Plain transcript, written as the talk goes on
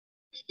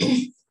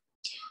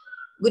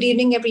Good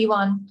evening,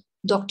 everyone.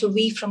 Dr.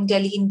 V from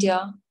Delhi,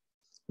 India,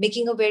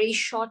 making a very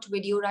short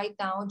video right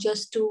now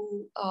just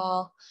to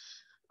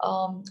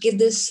give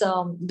this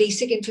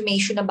basic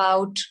information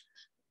about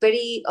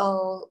very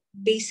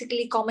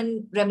basically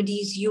common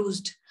remedies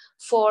used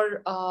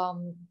for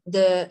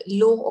the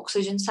low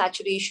oxygen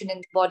saturation in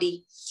the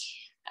body.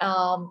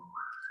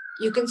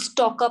 You can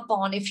stock up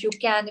on, if you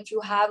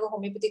have a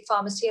homeopathic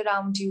pharmacy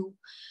around you,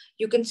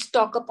 you can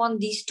stock up on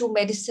these two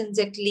medicines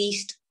at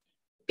least.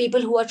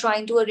 People who are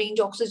trying to arrange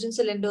oxygen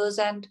cylinders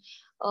and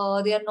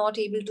they are not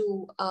able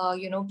to,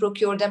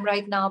 procure them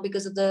right now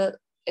because of the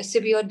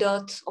severe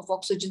dearth of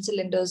oxygen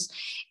cylinders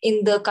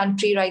in the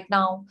country right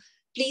now.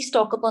 Please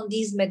stock up on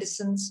these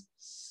medicines.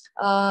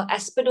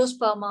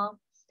 Aspidosperma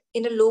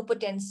in a low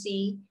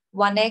potency,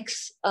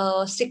 1x,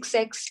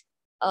 6x,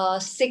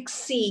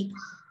 6c,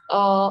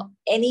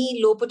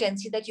 any low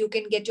potency that you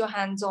can get your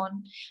hands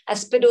on,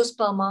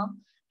 aspidosperma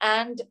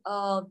and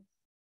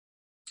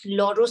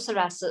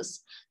Lorocerassus.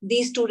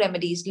 These two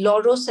remedies,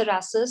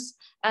 Lorocerassus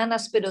and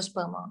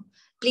aspidosperma.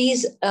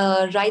 Please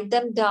write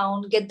them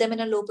down, get them in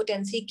a low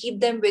potency,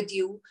 keep them with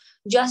you,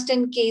 just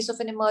in case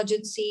of an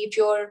emergency. If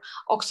your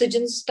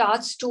oxygen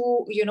starts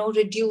to,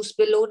 reduce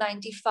below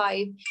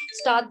 95,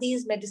 start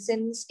these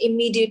medicines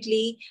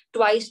immediately,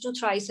 twice to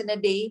thrice in a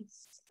day,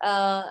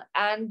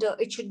 and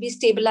it should be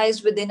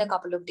stabilized within a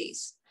couple of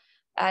days.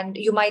 And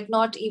you might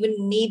not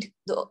even need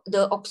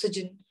the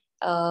oxygen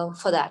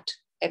for that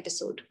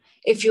episode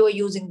if you are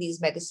using these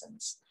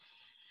medicines.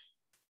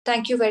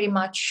 Thank you very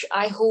much.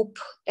 I hope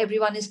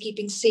everyone is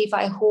keeping safe.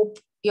 I hope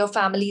your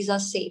families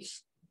are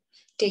safe.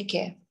 Take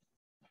care.